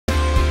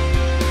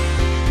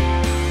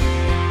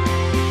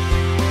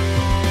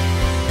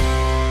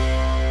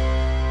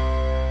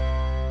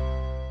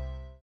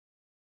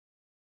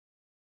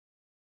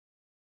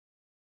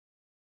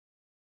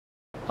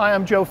Hi,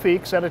 I'm Joe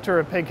Feeks, editor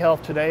of Pig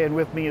Health Today, and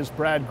with me is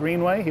Brad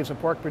Greenway. He's a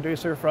pork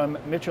producer from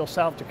Mitchell,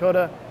 South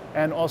Dakota,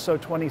 and also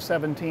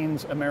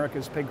 2017's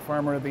America's Pig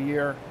Farmer of the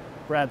Year.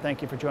 Brad,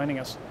 thank you for joining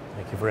us.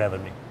 Thank you for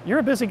having me. You're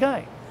a busy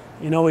guy.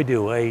 You know we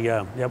do.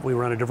 We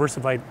run a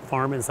diversified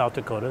farm in South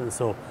Dakota, and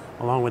so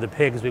along with the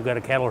pigs, we've got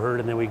a cattle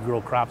herd, and then we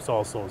grow crops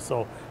also.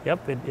 So,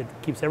 yep, it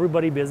keeps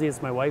everybody busy.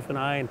 It's my wife and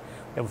I, and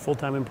we have a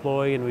full-time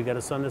employee, and we've got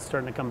a son that's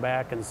starting to come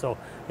back, and so,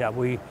 yeah,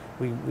 we've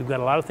got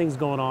a lot of things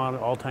going on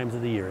at all times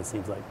of the year, it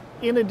seems like.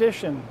 In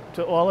addition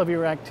to all of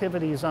your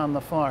activities on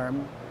the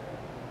farm,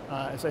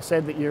 as I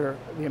said, that you're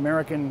the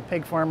American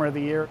Pig Farmer of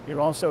the Year,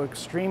 you're also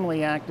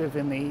extremely active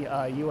in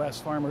the U.S.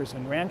 Farmers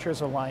and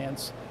Ranchers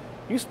Alliance.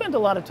 You spend a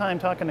lot of time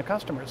talking to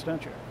customers,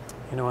 don't you?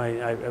 You know,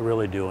 I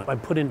really do. I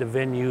put into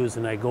venues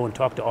and I go and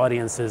talk to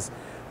audiences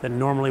that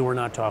normally we're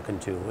not talking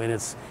to.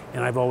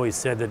 And I've always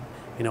said that,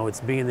 you know,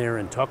 it's being there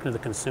and talking to the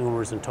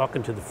consumers and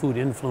talking to the food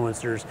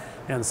influencers.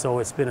 And so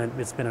it's been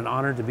an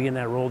honor to be in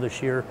that role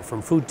this year,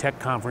 from food tech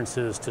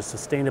conferences to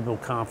sustainable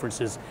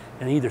conferences,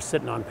 and either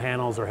sitting on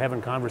panels or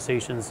having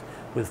conversations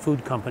with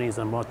food companies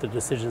on what the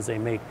decisions they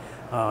make.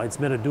 It's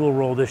been a dual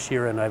role this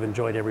year, and I've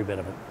enjoyed every bit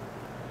of it.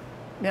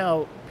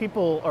 Now,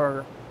 people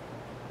are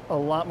a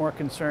lot more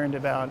concerned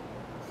about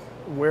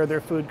where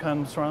their food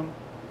comes from,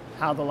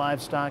 how the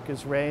livestock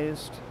is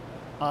raised.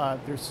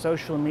 There's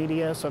social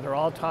media, so they're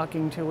all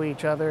talking to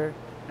each other,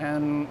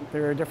 and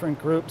there are different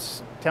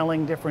groups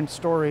telling different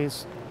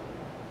stories.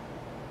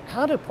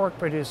 How do pork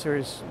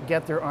producers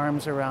get their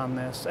arms around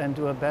this and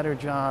do a better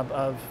job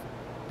of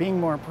being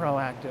more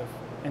proactive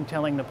and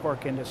telling the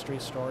pork industry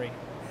story?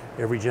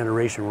 Every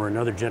generation, we're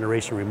another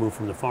generation removed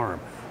from the farm.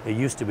 It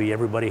used to be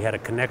everybody had a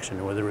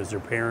connection, whether it was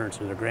their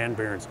parents or their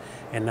grandparents,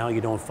 and now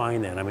you don't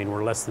find that. I mean,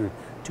 we're less than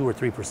 2 or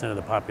 3% of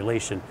the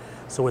population.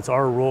 So it's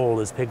our role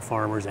as pig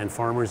farmers and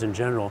farmers in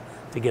general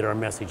to get our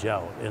message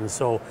out. And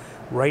so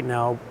right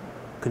now,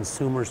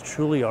 consumers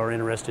truly are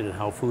interested in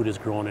how food is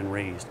grown and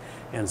raised.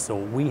 And so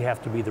we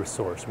have to be the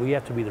source. We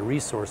have to be the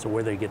resource of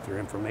where they get their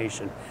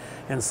information.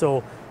 And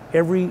so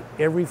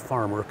every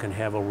farmer can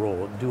have a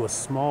role, do a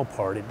small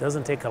part. It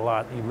doesn't take a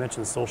lot. You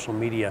mentioned social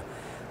media.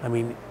 I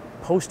mean,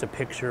 post a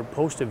picture,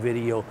 post a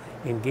video,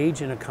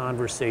 engage in a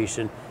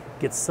conversation,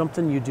 get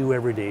something you do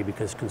every day,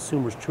 because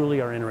consumers truly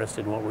are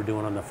interested in what we're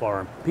doing on the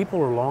farm.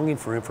 People are longing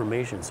for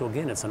information. So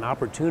again, it's an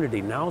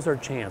opportunity. Now's our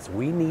chance.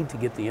 We need to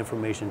get the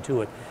information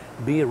to it,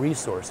 be a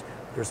resource.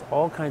 There's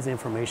all kinds of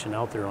information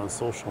out there on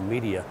social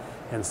media.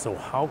 And so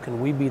how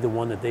can we be the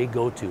one that they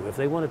go to? If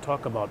they want to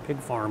talk about pig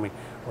farming,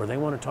 or they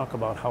want to talk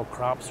about how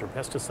crops or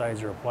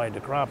pesticides are applied to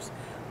crops,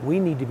 we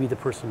need to be the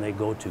person they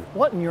go to.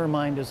 What in your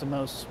mind is the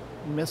most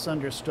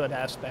misunderstood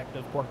aspect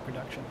of pork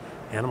production?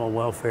 Animal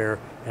welfare,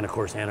 and of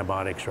course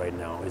antibiotics right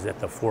now is at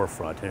the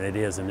forefront, and it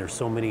is, and there's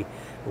so many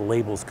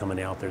labels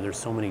coming out there, there's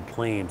so many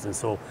claims, and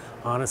so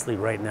honestly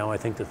right now I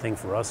think the thing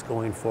for us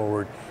going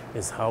forward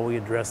is how we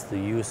address the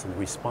use and the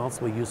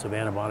responsible use of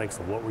antibiotics,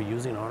 of what we're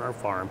using on our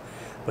farm,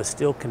 but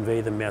still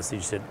convey the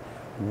message that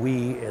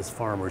we as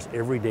farmers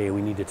every day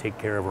we need to take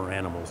care of our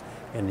animals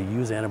and to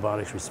use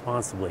antibiotics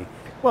responsibly.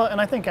 Well, and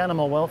I think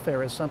animal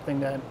welfare is something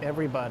that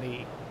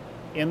everybody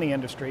in the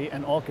industry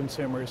and all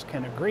consumers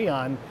can agree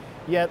on,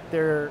 yet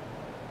there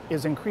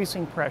is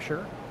increasing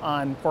pressure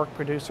on pork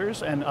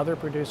producers and other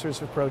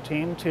producers of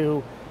protein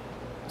to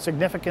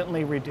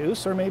significantly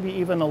reduce or maybe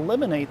even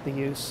eliminate the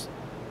use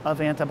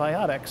of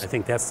antibiotics. I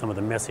think that's some of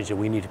the message that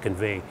we need to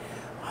convey,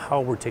 how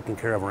we're taking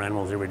care of our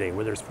animals every day,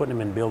 whether it's putting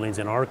them in buildings.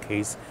 In our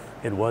case,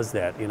 it was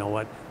that, you know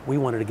what, we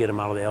wanted to get them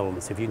out of the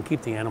elements. If you can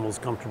keep the animals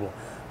comfortable,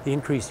 the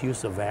increased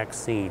use of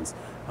vaccines,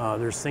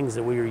 there's things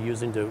that we are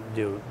using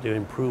to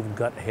improve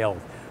gut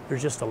health.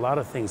 There's just a lot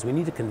of things. We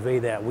need to convey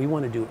that. We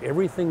want to do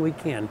everything we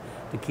can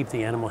to keep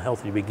the animal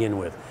healthy to begin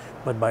with.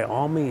 But by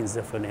all means,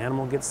 if an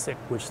animal gets sick,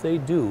 which they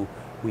do,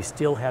 we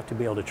still have to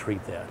be able to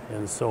treat that.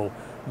 And so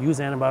use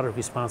antibiotics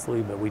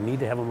responsibly, but we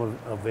need to have them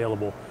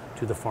available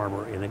to the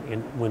farmer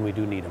when we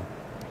do need them.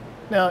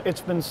 Now,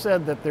 it's been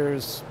said that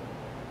there's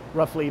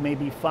roughly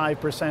maybe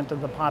 5%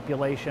 of the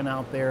population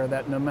out there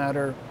that no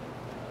matter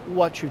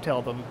what you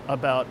tell them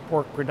about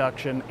pork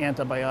production,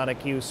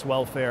 antibiotic use,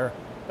 welfare,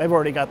 they've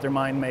already got their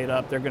mind made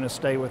up. They're going to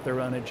stay with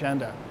their own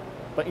agenda.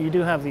 But you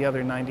do have the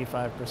other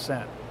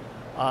 95%.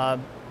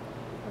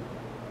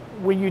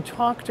 When you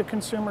talk to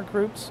consumer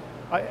groups,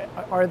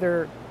 are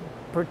there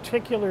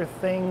particular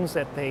things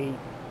that they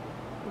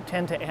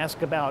tend to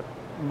ask about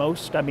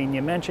most? I mean,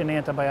 you mentioned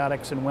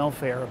antibiotics and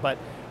welfare, but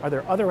are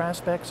there other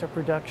aspects of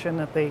production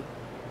that they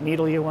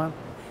needle you on?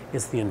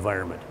 It's the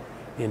environment.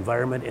 The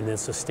environment and the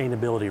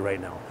sustainability right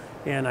now.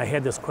 And I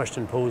had this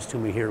question posed to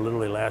me here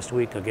literally last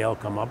week. A gal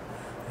come up,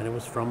 and it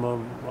was from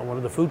one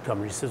of the food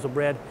companies. She says, well,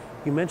 Brad,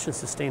 you mentioned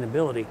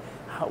sustainability.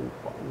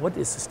 What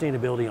is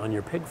sustainability on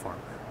your pig farm?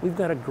 We've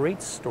got a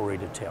great story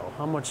to tell.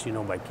 How much, you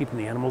know, by keeping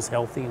the animals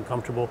healthy and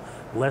comfortable,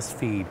 less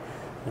feed,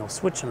 you know,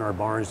 switching our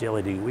barns to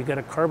LED. We got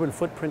a carbon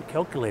footprint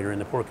calculator in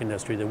the pork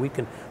industry that we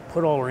can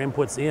put all our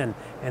inputs in,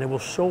 and it will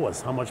show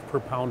us how much per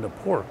pound of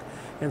pork.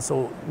 And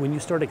so when you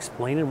start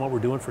explaining what we're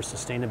doing for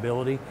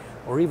sustainability,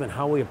 or even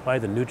how we apply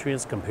the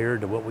nutrients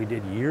compared to what we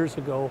did years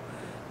ago,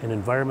 an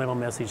environmental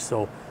message.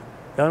 So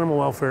animal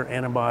welfare,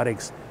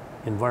 antibiotics,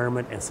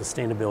 environment, and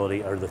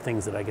sustainability are the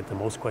things that I get the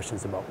most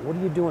questions about. What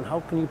are you doing? How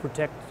can you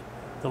protect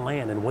the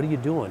land? And what are you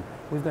doing?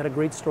 We've got a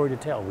great story to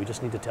tell. We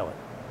just need to tell it.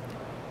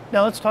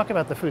 Now let's talk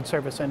about the food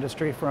service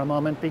industry for a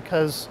moment,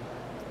 because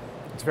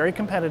it's very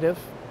competitive,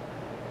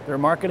 they're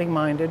marketing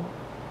minded,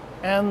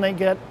 and they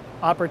get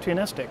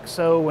opportunistic.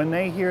 So when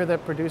they hear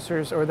that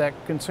producers or that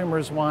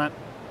consumers want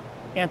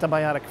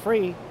antibiotic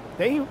free,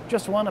 they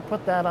just want to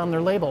put that on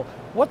their label.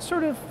 What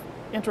sort of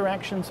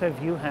interactions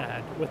have you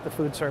had with the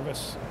food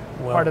service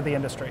part of the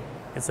industry?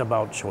 It's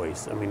about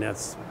choice. I mean,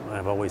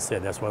 I've always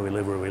said that's why we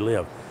live where we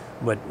live.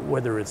 But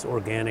whether it's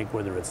organic,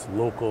 whether it's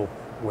local,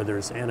 whether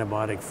it's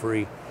antibiotic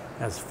free,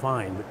 that's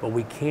fine. But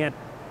we can't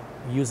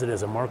use it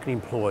as a marketing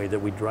ploy that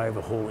we drive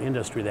a whole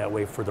industry that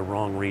way for the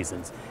wrong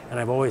reasons. And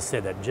I've always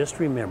said that. Just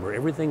remember,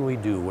 everything we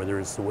do, whether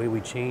it's the way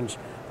we change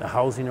the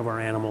housing of our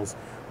animals,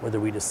 whether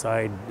we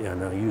decide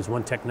use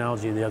one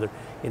technology or the other,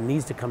 it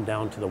needs to come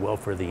down to the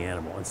welfare of the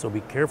animal. And so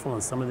be careful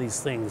on some of these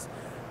things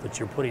that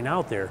you're putting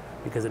out there,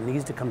 because it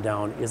needs to come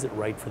down, is it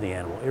right for the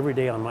animal? Every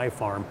day on my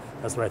farm,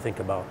 that's what I think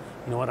about.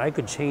 You know what, I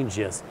could change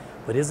this,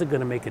 but is it going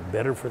to make it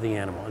better for the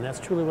animal? And that's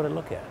truly what I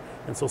look at.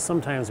 And so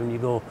sometimes when you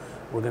go,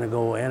 we're going to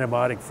go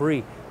antibiotic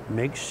free,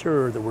 make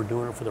sure that we're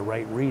doing it for the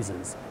right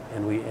reasons.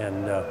 And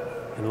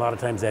a lot of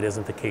times that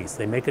isn't the case.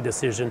 They make a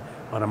decision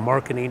on a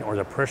marketing or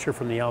the pressure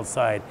from the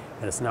outside,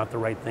 and it's not the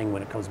right thing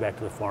when it comes back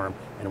to the farm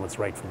and what's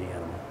right for the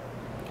animal.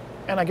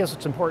 And I guess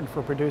it's important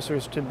for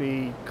producers to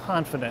be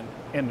confident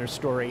in their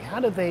story. How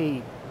do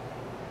they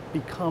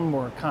become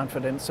more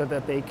confident so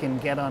that they can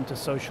get onto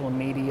social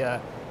media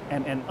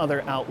and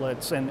other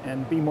outlets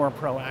and be more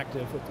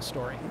proactive with the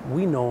story?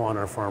 We know on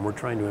our farm we're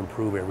trying to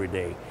improve every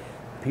day.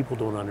 People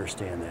don't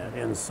understand that.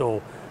 And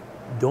so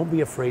don't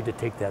be afraid to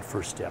take that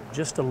first step,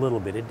 just a little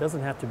bit. It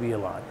doesn't have to be a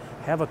lot.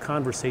 Have a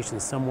conversation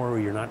somewhere where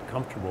you're not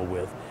comfortable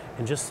with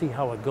and just see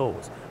how it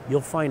goes.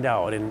 You'll find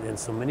out. And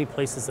so many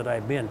places that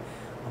I've been,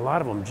 a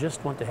lot of them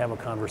just want to have a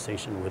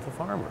conversation with a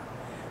farmer.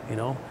 You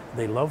know,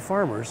 they love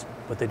farmers,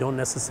 but they don't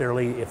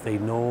necessarily, if they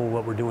know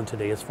what we're doing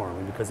today is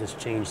farming, because it's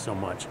changed so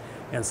much.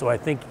 And so I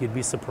think you'd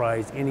be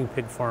surprised, any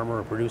pig farmer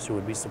or producer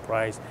would be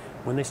surprised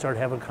when they start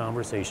having a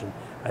conversation.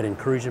 I'd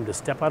encourage them to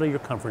step out of your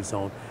comfort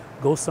zone,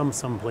 go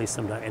someplace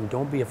sometime, and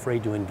don't be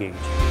afraid to engage.